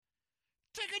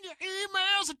Taking your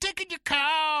emails and taking your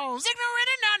calls. Ignorant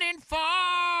and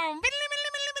uninformed.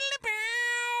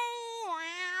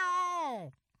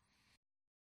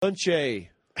 Lunche.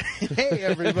 Hey,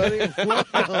 everybody.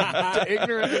 Welcome to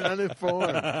Ignorant and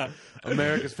Uninformed,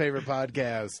 America's favorite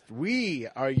podcast. We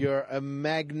are your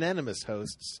magnanimous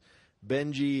hosts,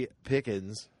 Benji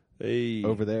Pickens. Hey.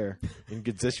 Over there in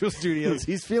Consensual Studios.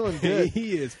 He's feeling good.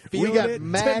 He is We feeling got it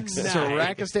Max tonight.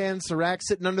 Sarakistan Sarak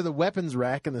sitting under the weapons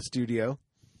rack in the studio.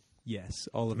 Yes,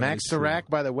 all of Max that is Sarak true.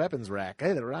 by the weapons rack.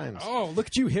 Hey, that rhymes. Oh, look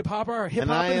at you, hip-hopper, and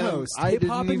hip-hop I and am, host. I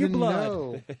Hip-hop didn't in your even blood.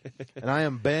 know. And I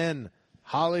am Ben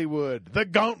Hollywood, the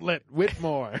Gauntlet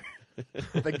Whitmore.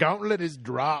 The gauntlet is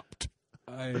dropped.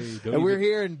 I don't And we're even-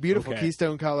 here in beautiful Okay.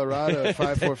 Keystone, Colorado, at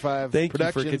 545 Thank you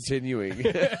for Productions. continuing.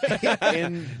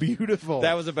 In beautiful,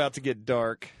 That was about to get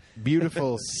dark.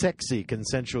 beautiful, sexy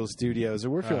Consensual Studios.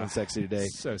 And we're feeling sexy today.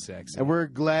 So sexy. And we're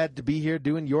glad to be here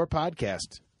doing your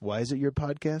podcast. Why is it your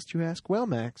podcast, you ask? Well,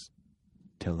 Max,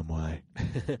 tell them why.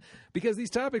 Because these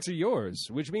topics are yours,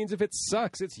 which means if it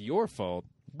sucks, it's your fault.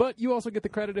 But you also get the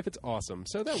credit if it's awesome.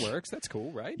 So that works. That's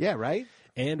cool, right? Yeah, right?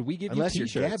 And we give Unless you you're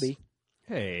t-shirts. Gabby.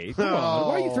 Hey, come on.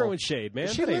 Why are you Oh. throwing shade, man?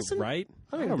 Does she That ain't listen? right.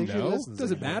 I I don't don't think she know. listens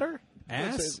Does it anymore. matter?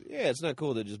 Ass? Yeah, it's not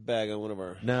cool to just bag on one of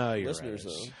our No, you're listeners,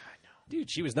 right. though. Dude,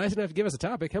 she was nice enough to give us a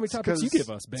topic. How many topics you give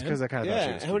us, Ben? Because I kind of thought she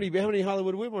Yeah, was how many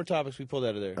Hollywood Whitmore topics we pulled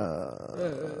out of there?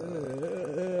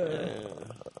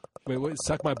 Wait, what?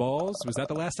 Suck my balls? Was that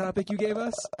the last topic you gave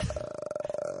us?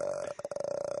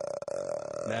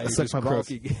 Now you're, Suck just my balls.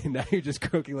 croaking, now you're just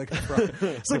croaking like a frog.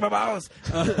 Suck my balls!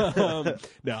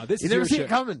 No, this You is never your see show. it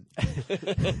coming.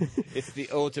 It's the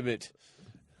ultimate.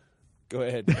 Go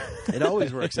ahead. It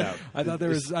always works out. I thought there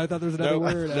was another Nope.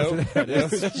 word. Nope. After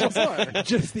that.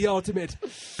 Just the ultimate.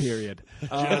 Period.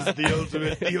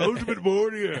 the ultimate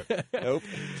warrior. Nope.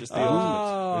 Just the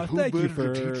ultimate. Thank you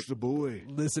for the boy?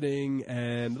 listening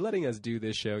and letting us do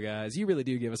this show, guys. You really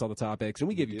do give us all the topics, and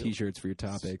we give you T-shirts for your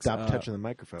topics. Stop touching the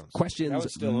microphones. Questions That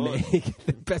was still on. make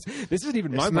the best. This isn't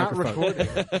even my It's not microphone. recording.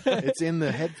 It's in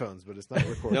the headphones, but it's not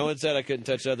recording. No one said I couldn't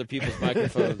touch other people's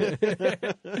microphones.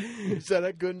 You said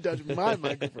I couldn't touch my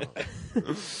microphone.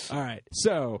 All right.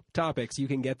 So, topics, you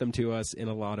can get them to us in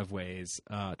a lot of ways.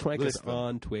 Twank us List them.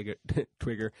 on Twigger.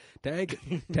 Tank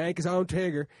us on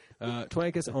Twigger.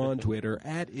 Twank us on Twitter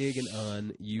at Ig and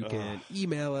Un. You can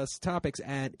email us topics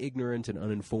at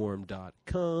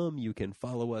ignorantanduninformed.com. You can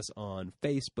follow us on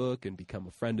Facebook and become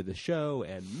a friend of the show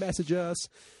and message us.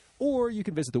 Or you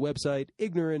can visit the website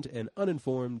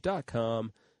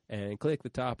ignorantanduninformed.com and click the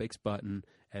topics button.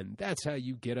 And that's how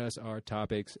you get us our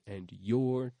topics and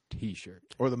your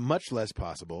T-shirt. Or the much less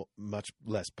popular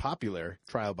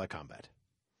trial by combat.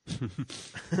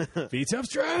 Feet up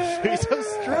straight! Piece of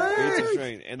It's string. a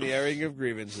strain. And the airing of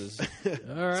grievances. All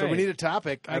right. So we need a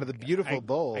topic out of the beautiful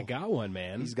bowl. I got one,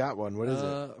 man. He's got one. What is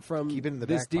it? From Keep it in the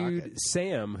this back dude, pocket.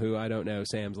 Sam, who I don't know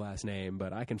Sam's last name,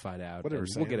 but I can find out. Whatever, and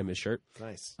Sam. We'll get him his shirt.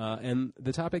 Nice. And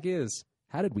the topic is,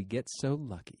 how did we get so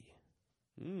lucky?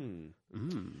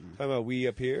 Talking about we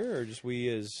up here, or just we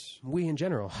as... We in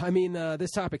general. I mean,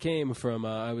 this topic came from,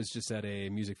 I was just at a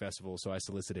music festival, so I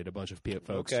solicited a bunch of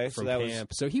folks Okay, so from that was- camp.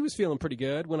 So he was feeling pretty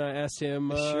good when I asked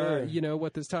him, Sure.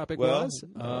 what this topic Well, was.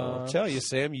 I'll tell you,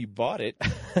 Sam, you bought it.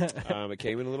 It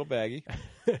came in a little baggie,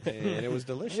 and it was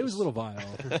delicious. It was a little vile.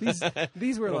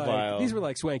 These were Little like vile. these were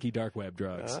like swanky dark web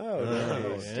drugs. Oh,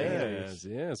 nice.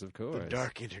 Yes, of course.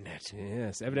 Dark internet.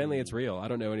 Yes, evidently it's real. I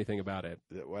don't know anything about it.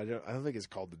 Well, I don't think it's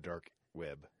called the dark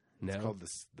web. No. It's called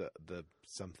the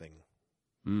something.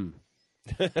 Mm.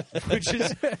 Which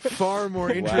is far more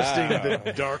interesting Wow.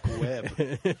 than dark web.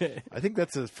 I think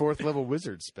that's a 4th level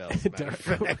wizard spell. As a matter of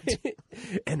fact.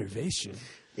 Enervation.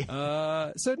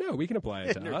 So no, we can apply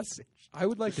it to us. I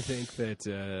would like to think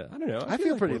that I don't know. I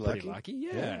feel like pretty we're lucky.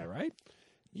 Yeah, Yeah. right.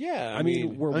 Yeah, I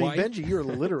mean, we're I mean, white. Benji, you're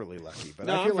literally lucky, but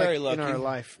No, I feel I'm like very in lucky. our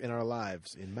lives,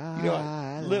 in my you know,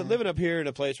 life. living up here in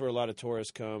a place where a lot of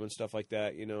tourists come and stuff like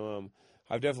that,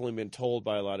 I've definitely been told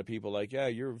by a lot of people, like, yeah,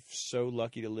 you're so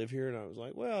lucky to live here. And I was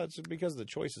like, well, it's because of the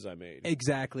choices I made.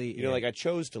 Exactly. You know, like I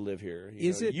chose to live here.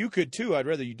 Is it- You could too. I'd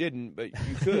rather you didn't, but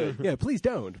you could. yeah, please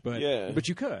don't. But Yeah. but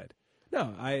you could.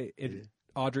 No,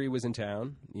 Audrey was in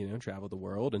town, traveled the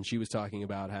world, and she was talking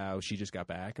about how she just got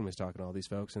back and was talking to all these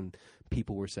folks, and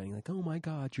people were saying, like, oh, my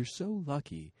God, you're so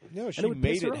lucky. No, And she would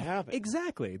piss made her it off. happen.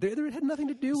 Exactly. There had nothing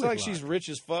to do It's with like luck. she's rich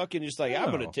as fuck and just like, I'm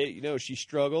No. going to take, she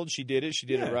struggled. She did it. She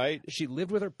did it right. She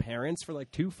lived with her parents for like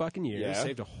 2 fucking years, Yeah.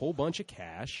 saved a whole bunch of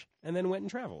cash, and then went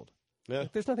and traveled. Yeah.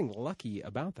 Like, there's nothing lucky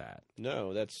about that.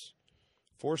 No, that's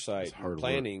foresight, It's hard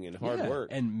planning, and hard Yeah, work.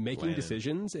 and making Planning.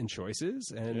 decisions and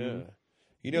choices. And yeah.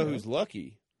 You know who's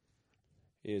lucky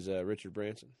is Richard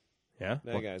Branson. Yeah?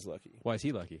 That guy's lucky. Why is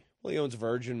he lucky? Well, he owns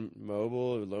Virgin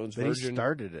Mobile. He owns But he Virgin.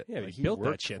 started it. Yeah, Like, he built that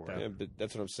worked shit, for though. it. Yeah, but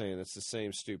that's what I'm saying. It's the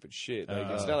same stupid shit. Like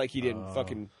it's not like he didn't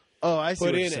fucking Oh, I see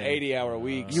put what you're in saying. 80-hour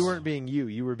weeks. You weren't being you.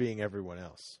 You were being everyone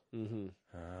else. Mm-hmm.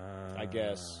 I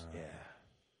guess. Yeah.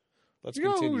 Let's You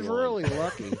know continue. who's on. really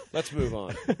lucky? Let's move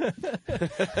on.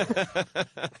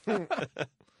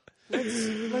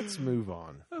 Let's move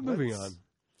on. Moving on.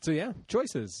 So yeah,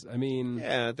 choices. I mean,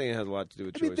 Yeah, I think it has a lot to do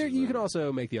with I mean, choices. there, you can man.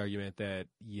 also make the argument that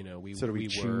we So do we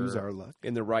choose were, our luck?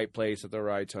 in the right place at the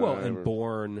right time. well, and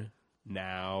born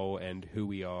now and who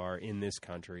we are in this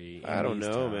country. I in don't these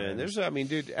know, man. times.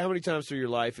 Dude, how many times through your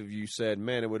life have you said,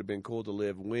 "Man, it would have been cool to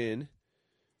live when,"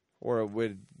 or it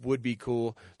would be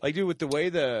cool? Like, dude, with the way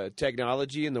the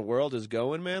technology in the world is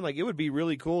going, man, like it would be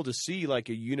really cool to see like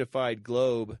a unified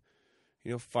globe,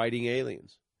 fighting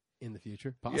aliens. in the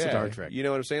future. Yeah, Possibly. Star Trek. You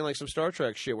know what I'm saying? Like some Star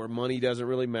Trek shit where money doesn't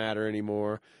really matter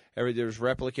anymore. There's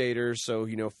replicators, so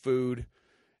food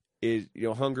is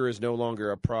hunger is no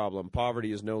longer a problem.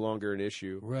 Poverty is no longer an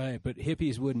issue. Right, but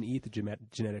hippies wouldn't eat the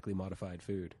genetically modified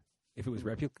food if it was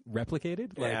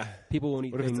replicated. Like Yeah. people won't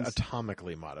eat What if things it's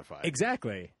atomically modified?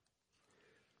 exactly.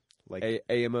 Like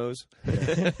AMOs.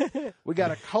 we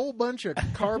got a whole bunch of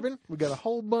carbon, we got a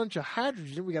whole bunch of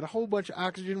hydrogen, we got a whole bunch of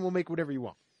oxygen. We'll make whatever you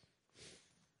want.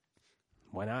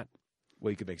 Why not?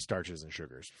 Well, you could make starches and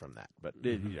sugars from that, but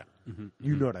you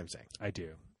know what I'm saying. I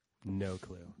do. No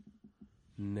clue.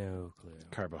 No clue.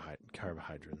 Carbohydrates,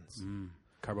 Carbohydrates.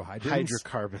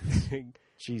 hydrocarbons.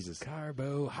 Jesus,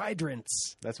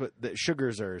 Carbohydrates. that's what the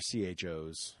sugars are.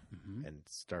 CHOs and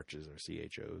starches are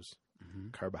CHOs.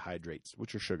 Carbohydrates,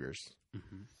 which are sugars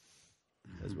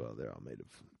as well. They're all made of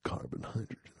carbon,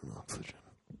 hydrogen, and oxygen.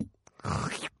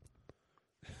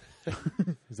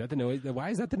 Is that the noise?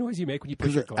 Why is that the noise you make when you put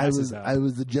your glasses up?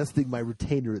 was adjusting my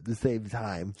retainer at the same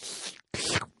time.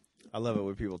 I love it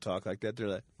when people talk like that. They're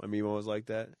like, my Mimo was like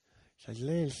that. She's like,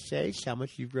 "Let's say how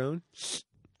much you've grown,"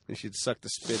 and she'd suck the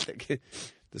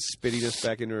the spittiness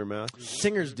back into her mouth.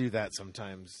 Singers do that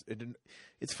sometimes.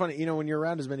 It's funny, when you're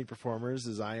around as many performers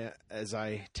as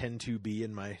I tend to be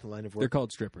in my line of They're work.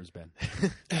 called strippers, Ben.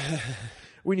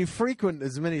 When you frequent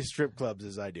as many strip clubs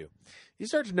as I do, you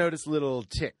start to notice little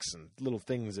ticks and little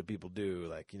things that people do.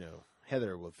 Like,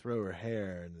 Heather will throw her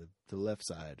hair to the left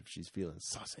side if she's feeling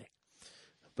saucy.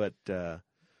 But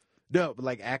no,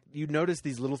 but you notice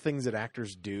these little things that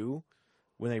actors do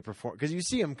when they perform, because you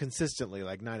see them consistently,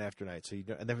 like night after night. So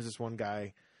and there was this one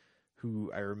guy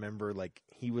who I remember, like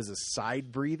he was a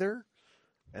side breather,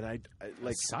 and I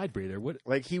like Side breather. What?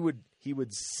 like he would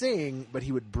sing, but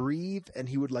he would breathe, and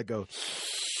he would like go.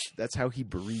 That's how he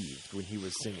breathed when he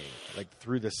was singing, like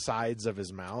through the sides of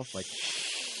his mouth. Like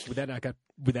Would that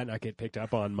not get picked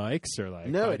up on mics or like?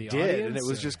 no, by it the did, audience, and it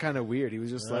was or- just kind of weird. He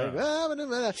was just like,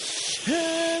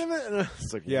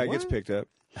 it's like, Yeah, it what? gets picked up.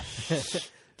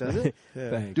 Does it?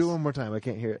 Thanks. Do it one more time. I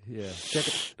can't hear it. Yeah. Check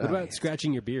it. What about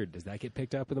scratching your beard? Does that get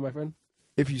picked up with my friend?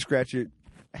 If you scratch it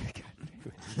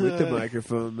with the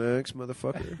microphone, Max,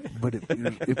 motherfucker. But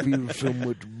if you were so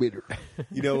much bitter.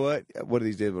 You know what? One of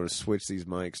these days, I'm going to switch these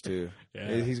mics too. Yeah.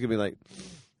 And he's going to be like,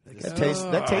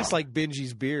 that tastes like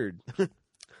Benji's beard.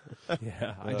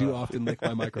 Yeah, I do often lick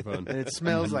my microphone. And it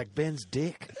smells like Ben's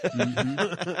dick.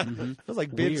 Smells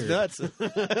like Ben's Weird. nuts.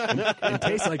 It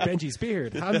tastes like Benji's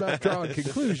beard. I'm not drawing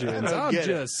conclusions. I'm get it.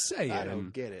 just saying. I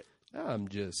don't get it. I'm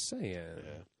just saying.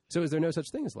 So is there no such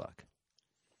thing as luck?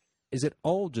 Is it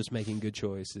all just making good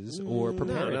choices or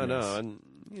preparedness? No. And,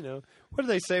 what do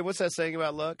they say? What's that saying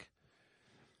about luck?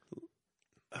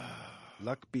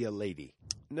 Luck be a lady.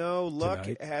 No, luck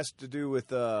Tonight? has to do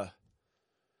with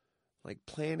like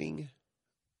planning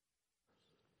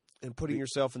and putting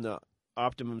yourself in the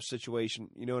optimum situation.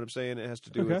 You know what I'm saying? It has to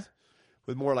do Okay.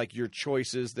 with more like your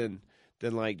choices than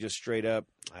like just straight up,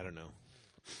 I don't know.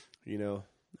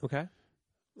 Okay.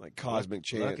 like cosmic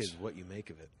Luck chance. is what you make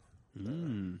of it.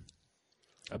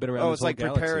 I've been around. Oh, this it's whole like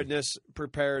galaxy.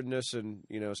 preparedness, and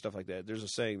stuff like that. There's a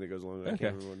saying that goes along with that. I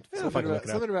can't Okay. remember what- Yeah, if I can look it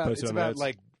up, Something about post it it's on the about notes.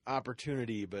 like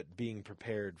opportunity, but being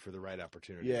prepared for the right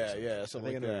opportunity. or Yeah, something. yeah, I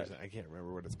something think like I know that. what I can't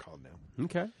remember what it's called now.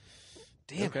 Okay.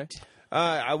 Damn Okay. it!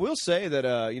 I will say that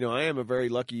I am a very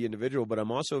lucky individual, but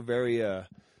I'm also very a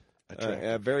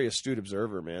very astute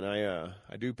observer, man.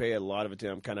 I do pay a lot of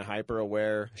attention. I'm kind of hyper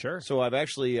aware. Sure. So I've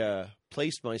actually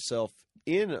placed myself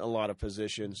in a lot of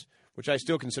positions, which I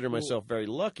still consider myself very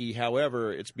lucky.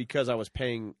 However, it's because I was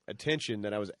paying attention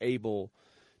that I was able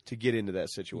to get into that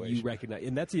situation. You recognize,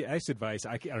 and that's advice.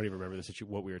 I don't even remember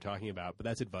what we were talking about, but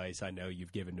that's advice I know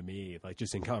you've given to me, like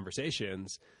just in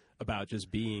conversations about just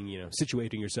being,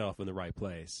 situating yourself in the right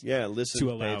place Yeah, listen, to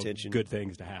pay allow attention. good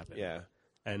things to happen. Yeah.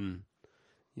 And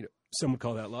Some would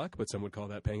call that luck, but some would call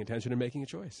that paying attention and making a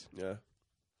choice. Yeah.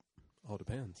 All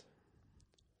depends.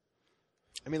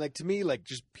 I mean, like to me, like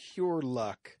just pure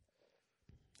luck.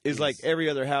 Is like every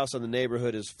other house in the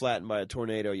neighborhood is flattened by a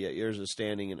tornado, yet yours is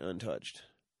standing and untouched.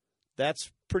 That's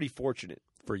pretty fortunate.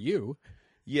 For you.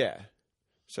 Yeah.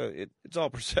 So it's all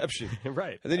perception.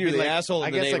 Right. And then I you're mean, the like, asshole in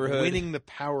I the guess neighborhood. like winning the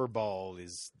Powerball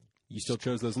is You still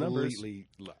chose those numbers. completely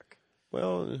luck.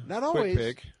 Well, Not quick always.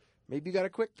 pick. Maybe you got a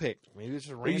quick pick. Maybe it's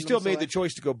just a But random you still made the selection.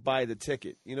 choice to go buy the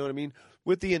ticket. You know what I mean?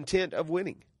 With the intent of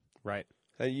winning. Right.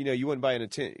 You wouldn't buy a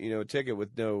ticket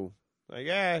with no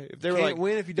if they were Can't like,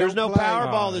 win if you there's don't no play.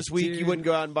 Powerball Aw, this week, dude. you wouldn't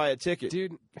go out and buy a ticket.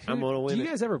 Dude, I'm gonna win Do you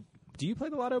it. guys do you play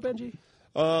the lotto, Benji?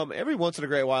 Every once in a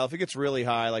great while, if it gets really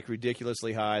high, like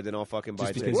ridiculously high, then I'll fucking buy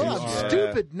Just tickets. because Well, you I'm are-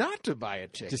 stupid not to buy a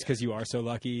ticket. Just because you are so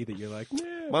lucky that you're like, nah,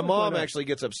 My why mom not? actually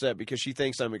gets upset because she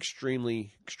thinks I'm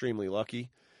extremely, extremely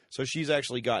lucky. So she's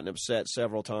actually gotten upset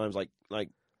several times, like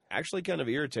actually kind of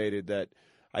irritated that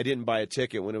I didn't buy a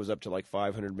ticket when it was up to like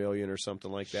 500 million or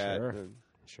something like that. Sure. And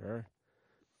Sure.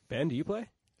 Ben, do you play?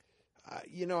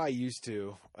 I used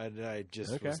to, and I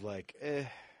just Okay. was like,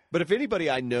 But if anybody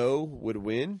I know would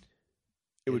win,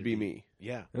 it would It'd be be- me.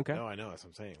 yeah. Okay. No, I know. That's what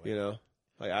I'm saying. Like, You know,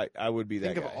 like I would be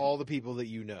that think guy. of all the people that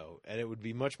you know, and it would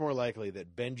be much more likely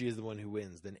that Benji is the one who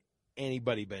wins than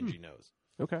anybody Benji knows.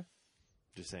 Okay.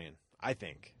 Just saying. I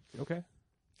think. Okay.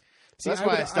 So that's I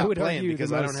why would- I I stopped would playing argue the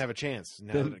because I most- don't have a chance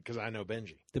now the- because I know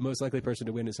Benji. The most likely person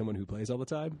to win is someone who plays all the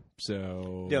time.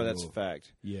 So No, that's a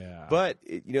fact. Yeah. But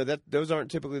those aren't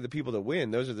typically the people that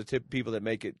win. Those are the people that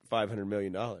make it $500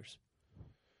 million.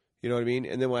 You know what I mean?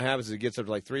 And then what happens is it gets up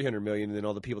to like 300 million, and then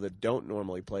all the people that don't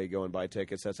normally play go and buy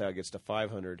tickets. That's how it gets to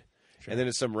 500. Sure. And then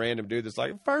it's some random dude that's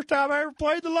like, first time I ever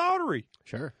played the lottery.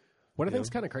 Sure. One of the You things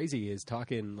kind of crazy is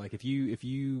talking like if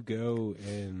you go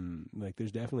and like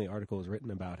there's definitely articles written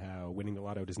about how winning the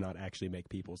lotto does not actually make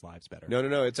people's lives better.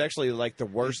 No. It's actually like the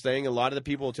worst thing. A lot of the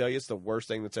people will tell you it's the worst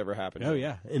thing that's ever happened. Oh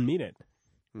yeah, and mean it.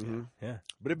 Mm-hmm. Yeah.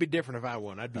 But it'd be different if I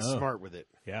won. I'd be Oh. smart with it.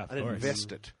 Yeah. Of I'd course.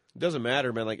 invest it. It doesn't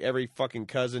matter, man. Like every fucking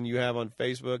cousin you have on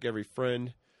Facebook, every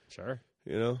friend, Sure.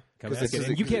 you know, Come because ask it.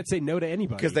 And you can't say no to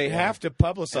anybody. they have to And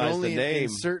publicize only the name.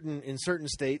 in certain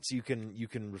states you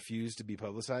can refuse to be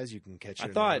publicized. You can catch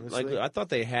it. I thought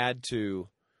they had to.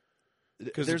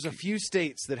 'cause there's a few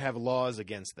states that have laws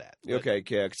against that. But- Okay,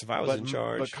 yeah. Because if I was but, in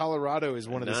charge, but Colorado is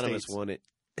one of the none of us states. won it.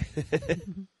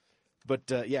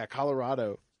 But yeah,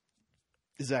 Colorado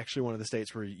is actually one of the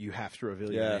states where you have to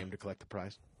reveal your Yeah. name to collect the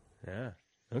prize Yeah.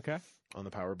 Okay. on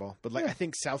the Powerball. But like I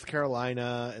think South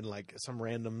Carolina and like some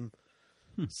random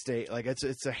state, like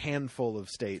it's a handful of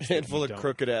states. that Handful you of don't-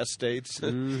 crooked ass states,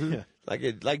 Yeah.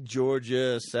 like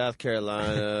Georgia, South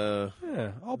Carolina,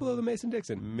 Yeah. All below the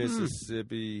Mason-Dixon.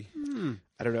 Mississippi.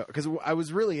 I don't know because I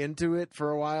was really into it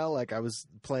for a while. Like I was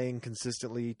playing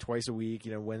consistently twice a week.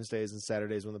 You know, Wednesdays and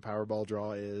Saturdays when the Powerball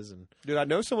draw is. And Dude, I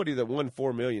know somebody that won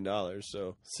 $4 million.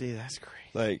 So, see, that's great.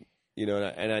 like, you know,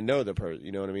 and I know the person.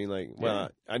 You know what I mean? Like,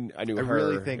 well, I knew I her.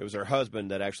 really think- it was her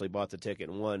husband that actually bought the ticket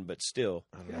and won. But still,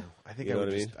 I don't know. I think You I know would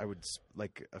what I just, I would s-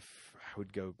 like, I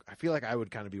would go. I feel like I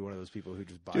would kind of be one of those people who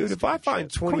just buy. dude, if I stupid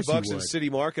find shit. $20 course you in would. City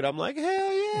Market, I'm like,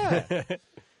 hell yeah,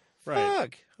 Right.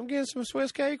 fuck, I'm getting some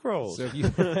Swiss cake rolls. So if you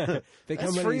think That's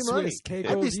how many free money. Swiss cake I'd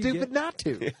be rolls you stupid get? not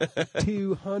to.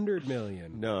 200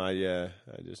 million. No, I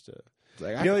just.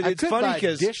 Like, You know, I it's could funny buy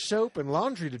 'cause dish soap and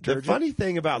laundry The detergent. funny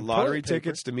thing about and lottery toilet paper.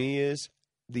 tickets to me is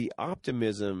the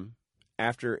optimism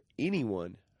after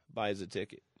anyone buys a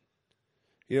ticket.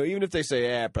 You know, even if they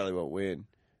say, I probably won't win.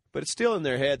 But it's still in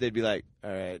their head. They'd be like,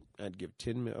 all right, I'd give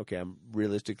 10 million. Okay, I'm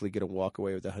realistically going to walk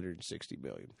away with 160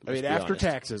 million. I mean, Let's be after honest.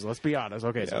 taxes, let's be honest.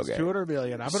 Okay, so Okay. it's 200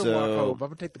 million. I'm going to So, walk home. I'm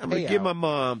going to take the I'm payout. going to give my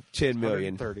mom 10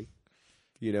 million, 130.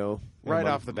 you know. Right and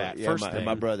my- off the bat, Yeah, first my, and thing.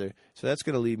 my brother. So that's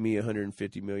going to leave me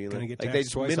 150 million. Gonna get Like they taxed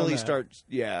just twice on mentally that.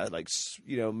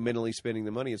 start, mentally spending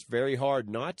the money. It's very hard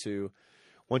not to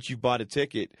once you've bought a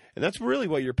ticket. And that's really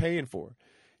what you're paying for.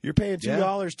 You're paying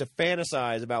 $2 to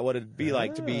fantasize about what it'd be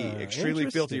like to be extremely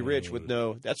filthy rich with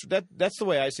no. That's the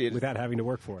way I see it. Without having to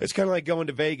work for it. It's kind of like going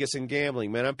to Vegas and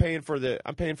gambling, man. I'm paying for the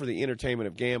entertainment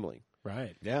of gambling.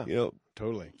 Right. Yeah, You know,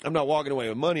 totally. I'm not walking away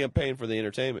with money. I'm paying for the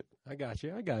entertainment. I got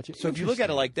you. So if you look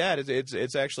at it like that,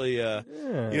 it's actually you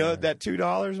know, that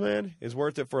 $2, man, is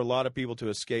worth it for a lot of people to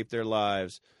escape their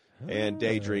lives and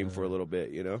daydream for a little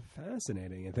bit. You know.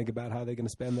 Fascinating. And think about how they're going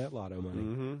to spend that lotto money.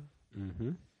 Mm-hmm. Mm-hmm.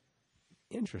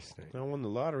 Interesting. I won the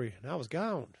lottery and I was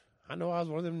gone. I know I was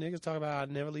one of them niggas talking about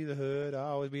I'd never leave the hood. I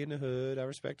always be in the hood. I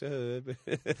respect the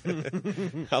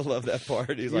hood. I love that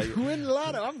part. He's like, You win the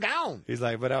lotto, I'm gone. he's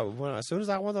like, but as soon as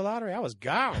I won the lottery, I was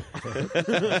gone.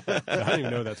 I don't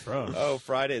even know who that's from. Oh,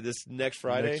 Friday, this next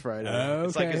Friday. Next Friday. Oh,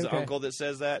 It's like okay, his okay. uncle that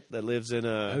says that lives in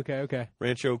Okay.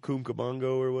 Rancho Cucamonga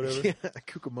or whatever. Yeah,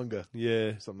 Cucamonga,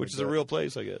 Yeah, Something which like is a that. real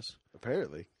place, I guess.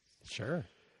 apparently. Sure.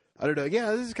 I don't know.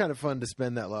 Yeah, this is kind of fun to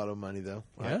spend that lotto money, though.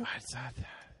 Yeah.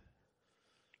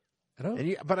 I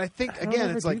don't. But I think, I don't again,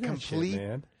 ever it's do like that complete shit,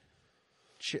 man.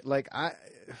 shit. Like,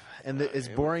 as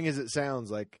boring as it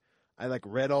sounds, like, I like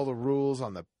read all the rules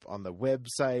on the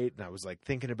website, and I was like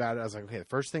thinking about it. I was like, okay, the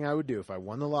first thing I would do if I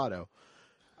won the lotto,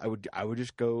 I would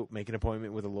just go make an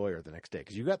appointment with a lawyer the next day,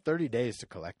 because you got 30 days to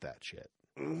collect that shit.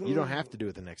 You don't have to do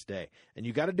it the next day, and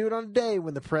you got to do it on a day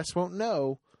when the press won't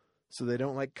know, so they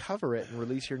don't like cover it and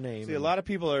release your name. See, a lot of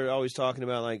people are always talking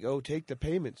about like, oh, take the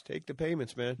payments,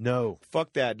 man. No,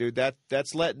 Fuck that, dude.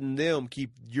 That's letting them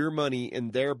keep your money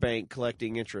in their bank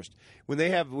collecting interest. When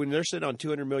they're sitting on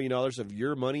 $200 million of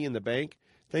your money in the bank,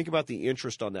 think about the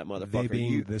interest on that motherfucker. They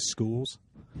being the schools.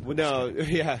 Well, no,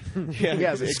 yeah,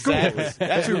 Yeah, the exactly. schools.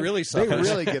 That's who really they suffers.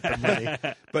 really get the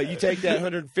money. But you take that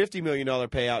 $150 million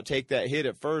payout, take that hit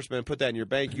at first, man, put that in your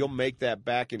bank. You'll make that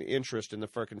back in interest in the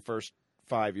fucking first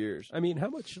 5 years. I mean, how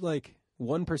much, like,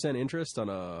 1% interest on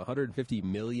 $150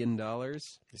 million?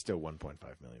 It's still $1.5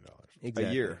 million.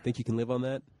 Exactly. year. Think you can live on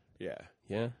that? Yeah,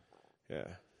 Yeah. yeah.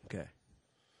 Okay.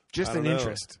 Just I don't in know.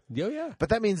 interest. Oh, yeah. But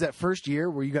that means that first year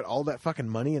where you got all that fucking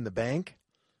money in the bank,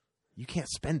 you can't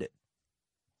spend it.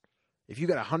 If you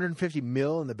got 150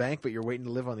 mil in the bank, but you're waiting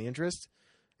to live on the interest,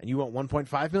 and you want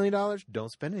 $1.5 million,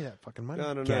 don't spend any of that fucking money.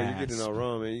 No, you're Gas. getting it all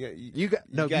wrong, man. You got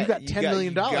 $10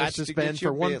 million to spend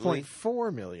for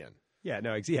 $1.4 million. Yeah,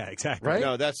 no, yeah, exactly. Right?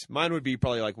 No, mine would be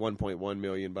probably like 1.1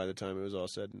 million by the time it was all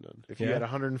said and done. If you Yeah.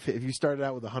 had if you started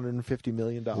out with $150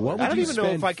 million, What I would don't you even know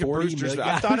spend if I could 40 Brewster's.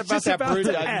 million? I've thought I was about just that. about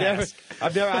Brewster. to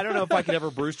I've never. I don't know if I could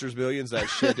ever Brewster's Millions that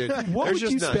shit, dude. What There's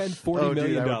would you just not- spend $40 Oh, dude,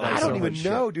 million? I would buy I so don't even much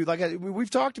know, dude. Like we've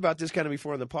talked about this kind of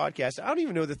before on the podcast. I don't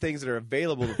even know the things that are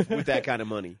available with that kind of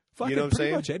money. Fucking You know what I'm pretty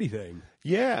saying? much anything.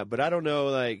 Yeah, but I don't know.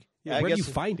 Like, Yeah, I where do guess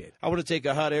you find it? I want to take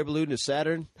a hot air balloon to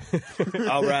Saturn.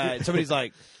 All right, somebody's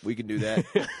like, we can do that.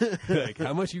 Like,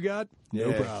 how much you got? No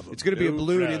Yeah. problem. It's going to be a No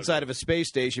balloon problem. inside of a space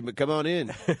station, but come on in.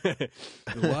 The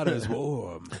water's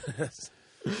warm.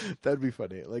 that'd be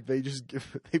funny. Like they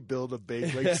build a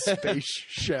big like space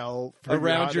shell for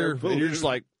Around your your, and you're just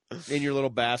like in your little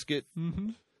basket.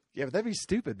 yeah, but that'd be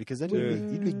stupid because then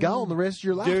Dude. you'd be gone the rest of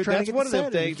your life. Dude, trying that's to get one of to them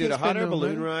Saturn. things, You dude. A can't hot spend air no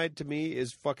balloon money. ride to me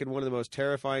is fucking one of the most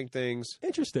terrifying things.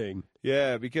 Interesting.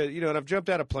 Yeah, because and I've jumped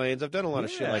out of planes. I've done a lot of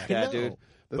shit Yeah, like I that, know. dude.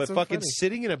 That's But so fucking funny.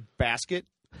 sitting in a basket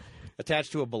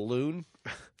attached to a balloon,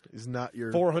 Is not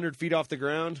your 400 feet off the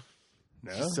ground,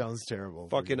 Just sounds terrible.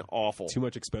 fucking awful. Too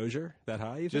much exposure that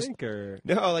high, you Just- think? Or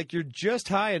No, like you're just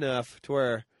high enough to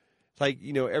where, like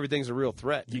everything's a real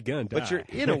threat. you're going to die. But you're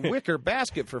in a wicker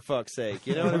basket for fuck's sake.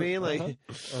 You know what I mean? Like,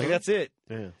 like that's it.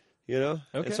 Yeah. Okay.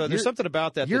 And so there's You're- something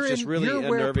about that You're that's just really you're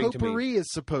where unnerving to me. potpourri is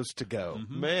supposed to go.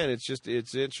 Man, it's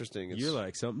interesting. It's, You're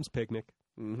like, something's picnic.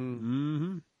 hmm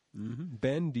Mm-hmm. Mm-hmm.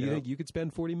 Ben, do you Yeah. think you could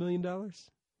spend $40 million?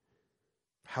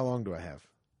 How long do I have?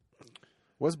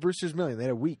 What's Brewster's Million? They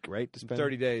had a week, right? To spend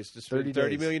 30 days to spend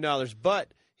 30 $30 million. But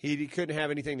he couldn't have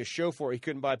anything to show for it. He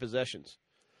couldn't buy possessions.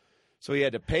 So he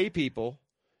had to pay people.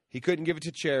 He couldn't give it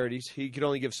to charities. He could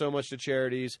only give so much to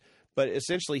charities. But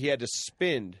essentially, he had to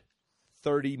spend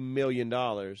 $30 million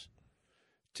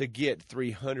to get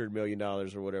 $300 million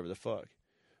or whatever the fuck.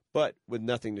 But with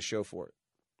nothing to show for it.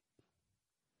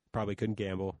 Probably couldn't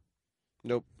gamble.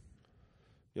 Nope.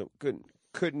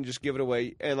 Couldn't just give it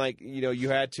away. And you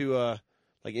had to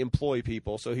employ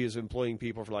people. So he was employing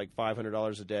people for like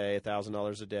 $500 a day,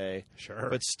 $1,000 a day. Sure.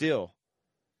 But still,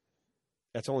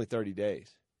 that's only 30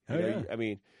 days. Oh, You know, yeah. I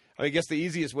mean, I guess the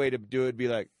easiest way to do it would be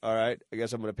like, all right, I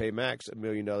guess I'm going to pay Max $1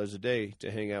 million a day to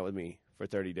hang out with me for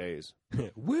 30 days.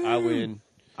 Woo! I win.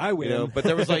 I win. But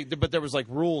there was like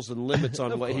rules and limits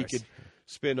on Of what he course. could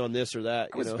spend on this or that.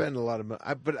 I would spend a lot of money,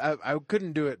 but I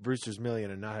couldn't do it Brewster's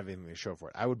Million and not have anything to show for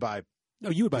it. I would buy No,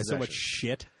 you would buy so much possessions.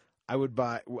 shit. I would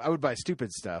buy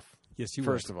stupid stuff. Yes, you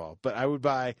first of all, but I would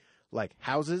buy like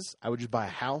houses. I would just buy a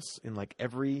house in like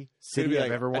every city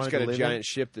I've ever I wanted just got to a live giant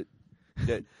ship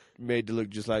that made to look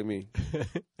just like me.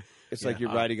 It's like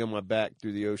you're riding on my back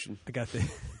through the ocean. I got the.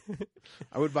 in.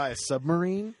 I would buy a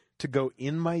submarine to go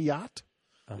in my yacht,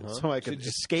 so I could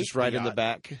escape. Just right in the yacht,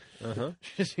 back.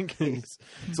 just in case.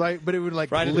 But it would like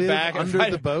Right in live the back. under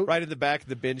right, the boat. Right in the back of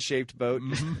the bin-shaped boat.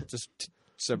 Just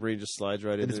submarine just slides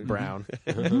right in and it's there. brown.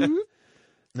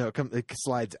 No, it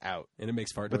slides out. And it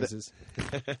makes fart But the-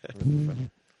 noises.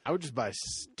 I would just buy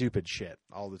stupid shit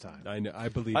all the time. I know. I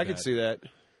believe. I could see that.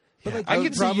 But like, I would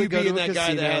can see probably you go being to a that guy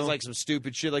that casino. has like some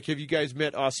stupid shit. Like, have you guys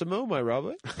met Osimo, my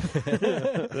robot?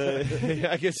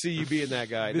 I can see you being that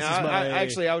guy. This Now, is my-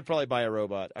 actually, I would probably buy a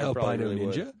robot. I probably albino really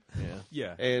ninja. would.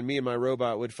 Yeah. And me and my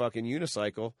robot would fucking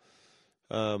unicycle.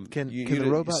 Can the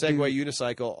robot Segway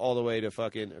unicycle all the way to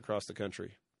fucking across the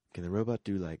country? Can the robot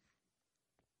do like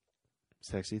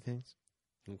sexy things?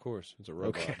 Of course, it's a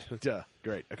robot. Okay, duh,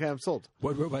 great. Okay, I'm sold.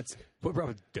 What robots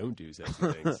don't do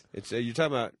sexy things? It's you're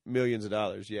talking about millions of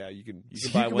dollars. Yeah, you can You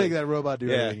buy can one. make that robot do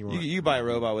yeah, anything you you, want. you buy a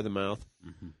robot with a mouth.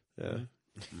 Mm-hmm. Yeah,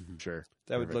 Sure.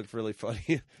 that would Perfect. look really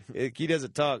funny. He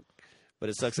doesn't talk, but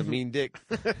it sucks a mean dick.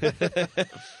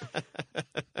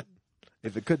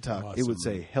 If it could talk, it would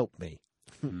Awesome. say, "Help me."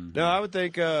 No, I would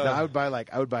think. No, I would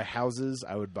buy houses.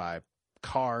 I would buy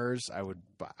cars. I would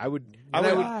Buy.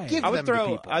 give I would them throw.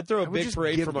 to people. I'd throw I a would big just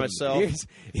parade give for them. myself.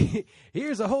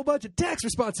 Here's a whole bunch of tax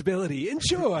responsibility.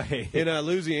 Enjoy. In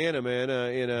Louisiana, man,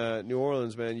 in New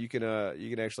Orleans, man, you can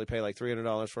actually pay like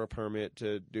 $300 for a permit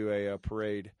to do a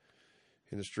parade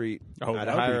in the street. Oh, I'd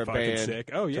that would be hire a fucking band sick.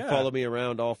 Oh, to yeah. follow me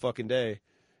around all fucking day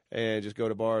and just go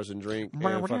to bars and drink and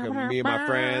fucking me and my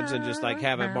friends and just like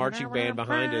have a marching band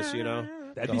behind us, you know,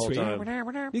 That'd the be whole sweet.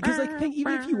 time. Because like, think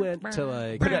even if you went to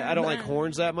like, But I don't like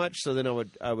horns that much, so then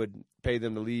I would pay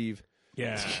them to leave.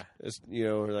 yeah, It's, you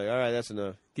know, we're like, all right, that's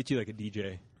enough. get you like a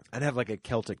DJ. I'd have like a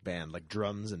Celtic band, like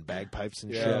drums and bagpipes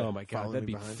and Yeah. shit. Oh my god, following that'd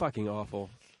me be behind. fucking awful.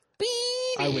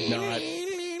 I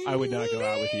would not go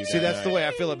out with you. See, that that's the night. way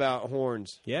I feel about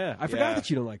horns. Yeah, I forgot Yeah. that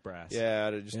you don't like brass.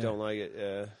 Yeah, I just Yeah. don't like it.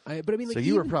 Yeah. But I mean, like, So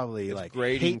you were even- probably It's like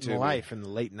grating to hating me. life in the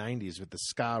late '90s with the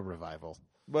ska revival.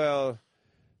 Well,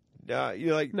 you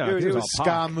know, like No, it was, it was it all was ska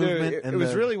pop. movement. It and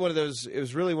was the- really one of those. It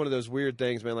was really one of those weird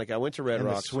things, man. Like I went to Red And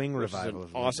the Rocks, swing which is revival an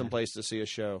of the awesome movement. place to see a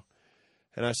show,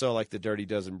 and I saw like the Dirty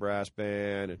Dozen brass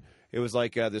band, and it was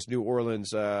like this New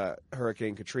Orleans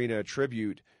Hurricane Katrina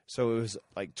tribute. So it was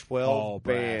like 12 All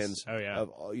brass. bands Oh, yeah.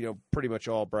 of pretty much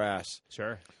all brass,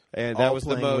 Sure. and all that was the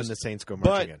playing when most. the Saints go But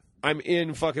marching in. I'm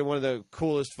in fucking one of the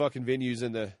coolest fucking venues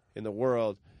in the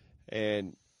world,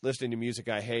 and listening to music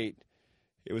I hate.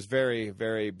 It was very,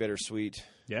 very bittersweet.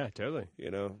 Yeah, totally.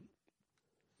 You know,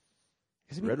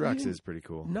 'Cause, I mean, Red Rocks even- is pretty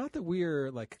cool. Not that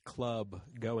we're like club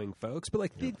going folks, but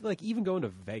like like even going to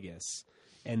Vegas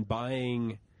and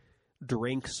buying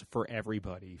drinks for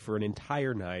everybody for an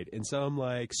entire night in some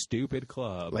like stupid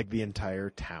club. Like the entire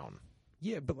town.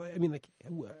 yeah, but like, I mean, like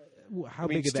how I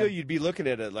mean, big is still that? you'd be looking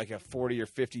at like a $40,000 or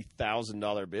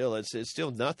 $50,000 bill. It's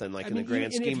still nothing, like I in mean, the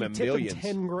grand even if scheme you of tip them millions.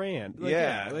 10 grand. Like,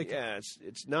 yeah, like, yeah,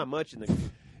 it's not much in the.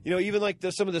 You know, even like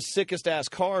some of the sickest ass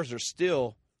cars are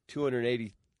still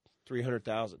 280,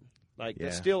 300,000. Like Yeah.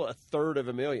 that's still a third of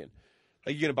a million.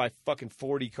 Like you're gonna buy fucking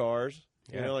 40 cars.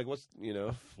 Yeah. You know, like what's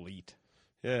fleet.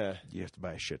 yeah. You have to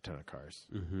buy a shit ton of cars.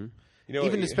 Mm-hmm. You know,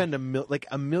 Even to spend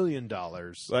 $1 million.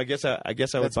 Well, I guess I would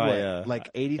That's buy what, like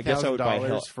I guess I would buy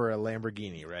 $80,000 for a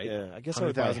Lamborghini, right? Yeah, I guess I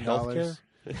would buy $100,000.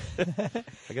 healthcare.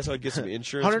 I guess I would get some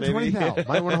insurance. maybe. $120,000.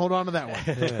 Might want to hold on to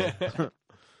that one.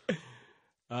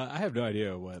 I have no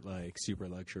idea what like super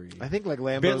luxury. I think like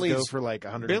Lambos Bentleys- go for like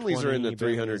 120. Bentleys are in the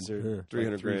 300 Bentleys are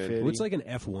 300 grand. 350. What's like an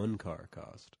F1 car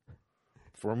cost?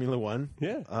 Formula One?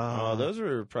 Yeah. Oh, those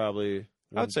are probably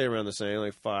I would say around the same,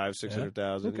 like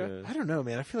 500,000-600,000. Okay. Yeah. I don't know,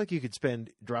 man. I feel like you could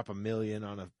drop $1 million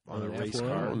on a On an race F1?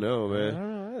 I car. don't know, I man. don't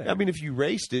know either. I mean, if you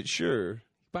raced it, sure.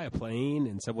 buy a plane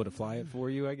and someone to fly it for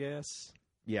you, I guess.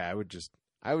 Yeah,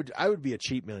 I would be a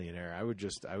cheap millionaire. I would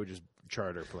just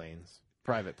charter planes,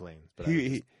 private planes. But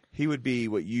He would be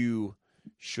what you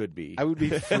should be. I would be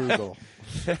frugal.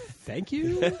 Thank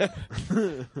you.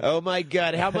 Oh my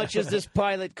God! How much is this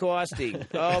pilot costing?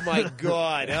 Oh my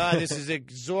God! This is an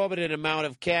exorbitant amount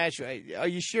of cash. Are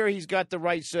you sure he's got the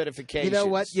right certification?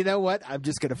 You know what? I'm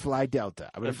just gonna fly Delta.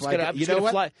 I'm gonna fly. I'm you just know gonna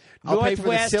what? fly. I'll pay for the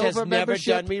Northwest has silver never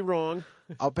membership. done me wrong.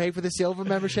 I'll pay for the silver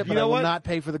membership, You but know I will what? not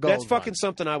pay for the gold. That's fucking one.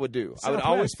 something I would do. I would Southwest,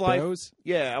 always fly. bros.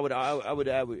 Yeah, I would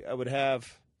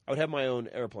have my own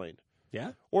airplane.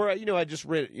 Yeah. Or I just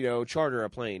rent, charter a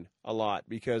plane a lot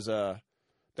because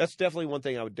that's definitely one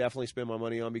thing I would definitely spend my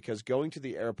money on because going to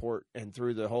the airport and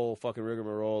through the whole fucking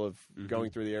rigmarole of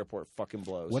going through the airport fucking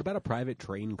blows. What about a private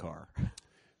train car?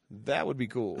 That would be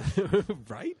cool.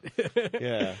 Right?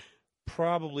 Yeah,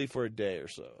 probably for a day or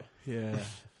so. Yeah.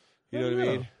 You know what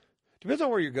I mean? Depends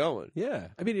on where you're going. Yeah.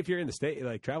 I mean, if you're in the state,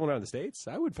 like traveling around the states,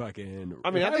 I would fucking.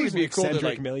 I mean, if I think was it'd be an cool to, eccentric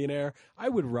like- millionaire. I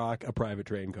would rock a private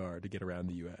train car to get around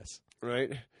the U.S.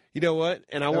 Right? You know what?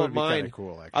 And I That want would be kinda mine.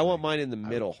 cool, actually. I want mine in the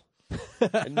middle.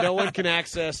 And no one can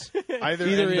access Either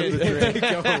Either end of the end.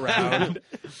 drink go around.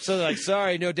 So they're like,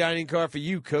 sorry, no dining car for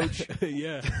you, coach.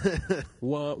 Yeah.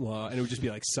 Wah, wah. And it would just be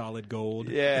like solid gold.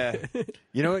 Yeah.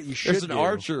 You know what you should There's an do?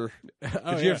 Archer.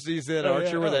 Oh, Did you ever see that Oh, Archer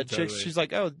yeah. where Oh, that chick, totally. she's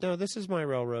like, oh, no, this is my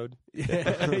railroad.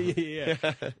 Yeah. Yeah.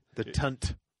 The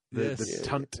Tunt. The Yes.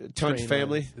 Tunt. Tunt train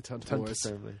family. The Tunt Tunt Boys.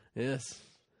 family. Yes.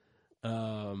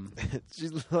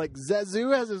 She's like,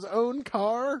 Zazu has his own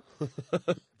car.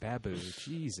 Babu.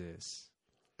 Jesus.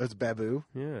 That's Babu.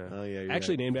 Yeah. Oh, yeah. You're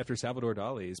Actually named after Salvador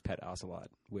Dali's pet ocelot,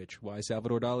 which why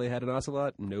Salvador Dali had an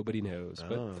ocelot, nobody knows. right.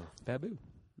 But Oh. Babu.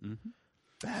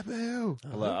 Babu.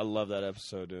 I love that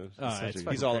episode, dude. Oh, it's He's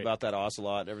fucking all great. about that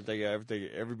ocelot. Everything.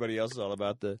 Everybody else is all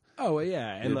about the Oh, well,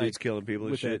 yeah. And like dudes killing people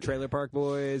and with the shit. Trailer Park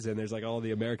Boys, and there's like all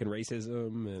the American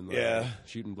racism and like, Yeah.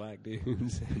 shooting black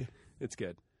dudes. It's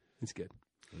good. It's good.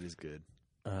 It is good.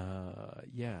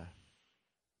 Yeah.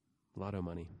 Lotto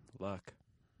money. Luck.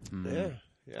 Yeah.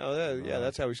 Yeah,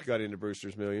 that's how we got into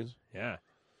Brewster's Millions. Yeah.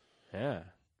 Yeah.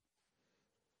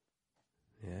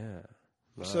 Yeah.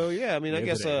 Luck. So yeah, I mean, I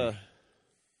guess Dividend.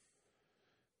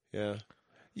 yeah.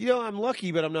 You know, I'm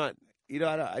lucky, but I'm not. You know,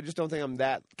 I just don't think I'm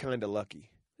that kind of lucky.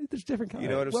 There's different kinds. You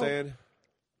know what I'm saying?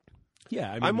 Yeah,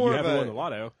 I mean, I'm more you of haven't a- won the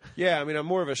lotto. Yeah, I mean, I'm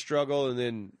more of a struggle and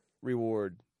then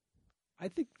reward I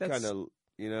think that's kind of.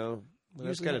 You know, that's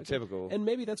usually kind how of it goes. typical. And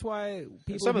maybe that's why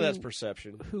people Some of who, that's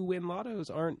perception. who win lottos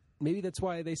aren't. Maybe that's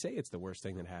why they say it's the worst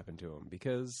thing that happened to them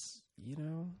because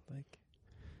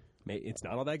it's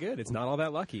not all that good. It's not all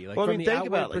that lucky. Like Well, I from mean, the think outward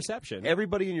about it, like, perception.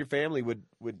 Everybody in your family would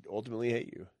ultimately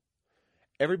hate you.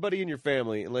 Everybody in your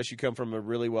family, unless you come from a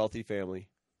really wealthy family,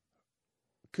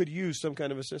 could use some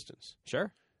kind of assistance.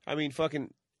 Sure. I mean,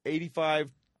 fucking 85%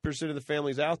 of the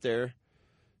families out there,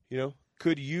 you know,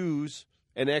 could use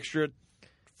an extra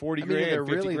 40 I mean, are grand, there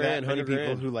 50 really grand, that many 100 people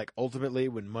grand. who, like, ultimately,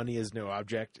 when money is no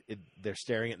object, they're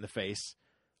staring it in the face?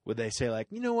 Would they say, like,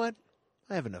 you know what?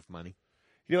 I have enough money.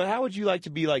 You know, how would you like to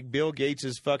be like Bill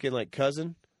Gates' fucking like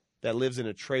cousin that lives in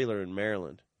a trailer in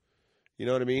Maryland? You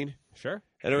know what I mean? Sure.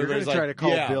 And You're everybody's gonna like, try to call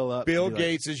yeah, Bill up Bill and be like-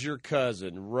 Gates is your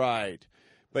cousin, right?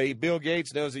 But Bill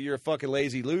Gates knows that you're a fucking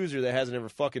lazy loser that hasn't ever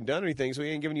fucking done anything, so he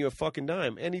ain't giving you a fucking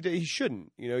dime, and he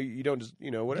shouldn't. You know, you don't just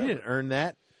You whatever. didn't earn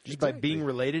that just by being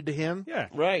related to him. Yeah.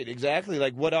 Right, exactly.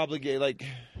 Like what obligate? Like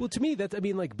Well, to me, that's, I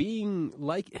mean, like being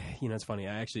like, it's funny.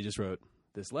 I actually just wrote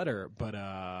this letter, but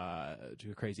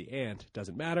to a crazy aunt,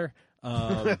 doesn't matter.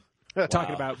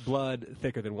 Talking about blood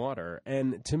thicker than water.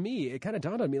 And to me, it kind of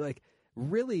dawned on me, like,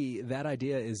 really, that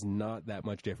idea is not that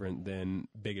much different than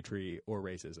bigotry or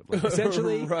racism. Like,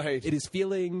 essentially, Right. it is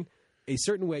feeling a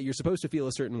certain way. You're supposed to feel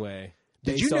a certain way.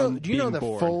 Did based you know? on Do you know being the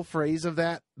born. full phrase of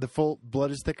that? The full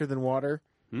blood is thicker than water.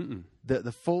 Mm-mm.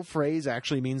 The full phrase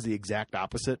actually means the exact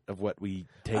opposite of what we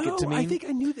take it to mean. I think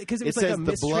I knew that because it It was says like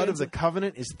the a blood of the mistranslation.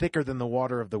 covenant is thicker than the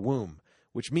water of the womb,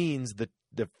 which means the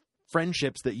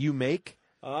friendships that you make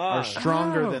are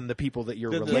stronger Oh. than the people that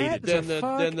you're than related Get to. the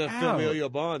than the fuck out. familial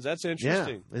bonds. That's Yeah,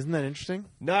 interesting. isn't that interesting?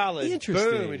 Knowledge,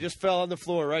 Interesting. boom! It just fell on the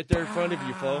floor right there in front of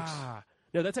you, folks. Ah.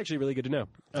 No, that's actually really good to know.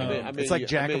 I mean, It's like you-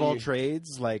 jack I of mean, all you-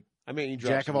 trades, like I mean, you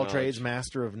dropped jack of some all knowledge. trades,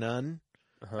 master of none.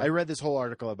 I read this whole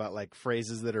article about like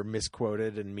phrases that are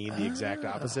misquoted and mean the exact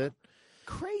opposite.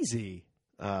 Crazy.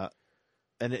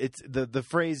 And it's the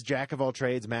phrase "jack of all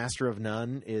trades, master of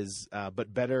none" is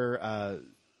but better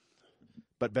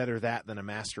that than a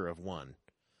master of one,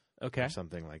 Okay. or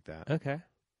something like that. Okay.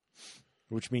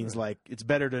 Which means like it's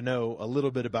better to know a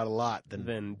little bit about a lot than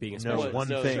Than being a know specialist. one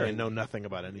No, thing sure. and know nothing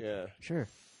about anything. Yeah. Sure.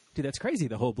 Dude, that's crazy.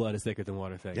 The whole blood is thicker than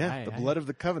water thing. Yeah, the blood of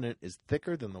the covenant is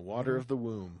thicker than the water of the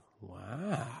womb.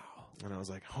 Wow. And I was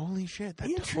like, holy shit, that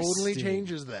Interesting. totally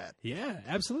changes that. Yeah,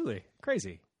 absolutely.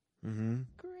 Crazy. Mm-hmm.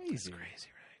 Crazy.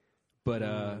 But,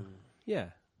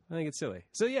 yeah, I think it's silly.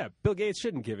 So, yeah, Bill Gates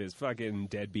shouldn't give his fucking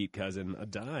deadbeat cousin a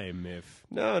dime if...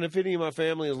 No, and if any of my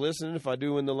family is listening, if I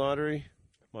do win the lottery,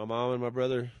 my mom and my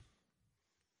brother,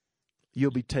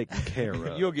 You'll be taken care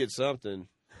of. you'll get something.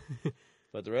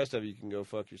 But the rest of you can go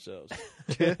fuck yourselves.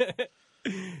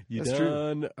 You That's true.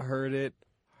 done heard it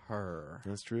her.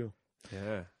 That's true.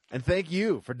 Yeah. And thank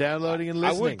you for downloading and I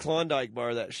listening. would Klondike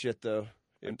bar that shit, though.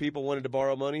 If people wanted to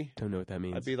borrow money, Don't know what that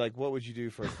means. I'd be like, what would you do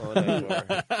for a Klondike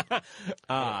bar?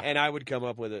 And I would come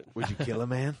up with it. Would you kill a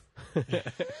man?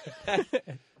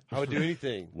 I would do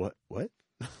anything. What?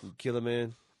 You'd kill a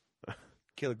man.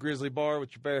 Kill a grizzly bar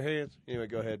with your bare hands. Anyway,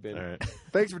 go ahead, Ben. All right.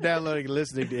 Thanks for downloading and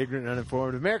listening to Ignorant and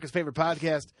Uninformed, America's favorite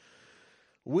podcast.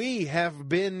 We have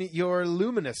been your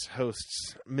luminous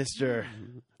hosts, Mr.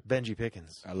 Benji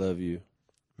Pickens, I love you.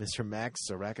 Mr. Max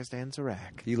Sarakistan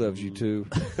Sarak, He loves you, too.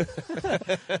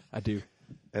 I do.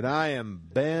 and I am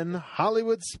Ben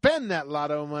Hollywood. Spend that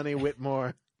lotto money,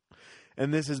 Whitmore.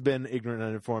 And this has been Ignorant and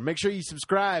Uninformed. Make sure you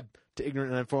subscribe to Ignorant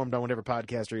and Uninformed on whatever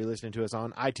podcaster you're listening to us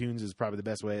on. iTunes is probably the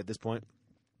best way at this point.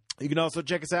 You can also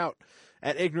check us out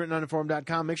at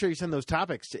ignorantanduninformed.com. Make sure you send those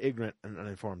topics to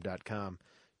ignorantanduninformed.com.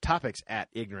 Topics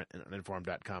at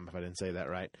ignorantanduninformed.com, if I didn't say that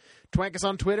right. Twank us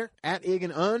on Twitter at Ig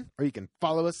and Un, or you can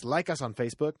follow us, like us on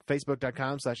Facebook,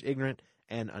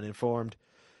 facebook.com/ignorantanduninformed.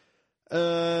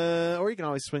 Or you can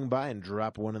always swing by and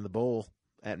drop one in the bowl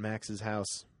at Max's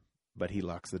house, but he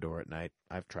locks the door at night.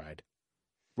 I've tried.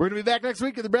 We're going to be back next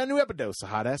week with a brand new episode of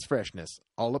hot-ass freshness,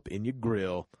 all up in your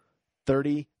grill.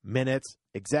 30 minutes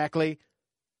exactly.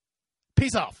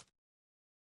 Peace off.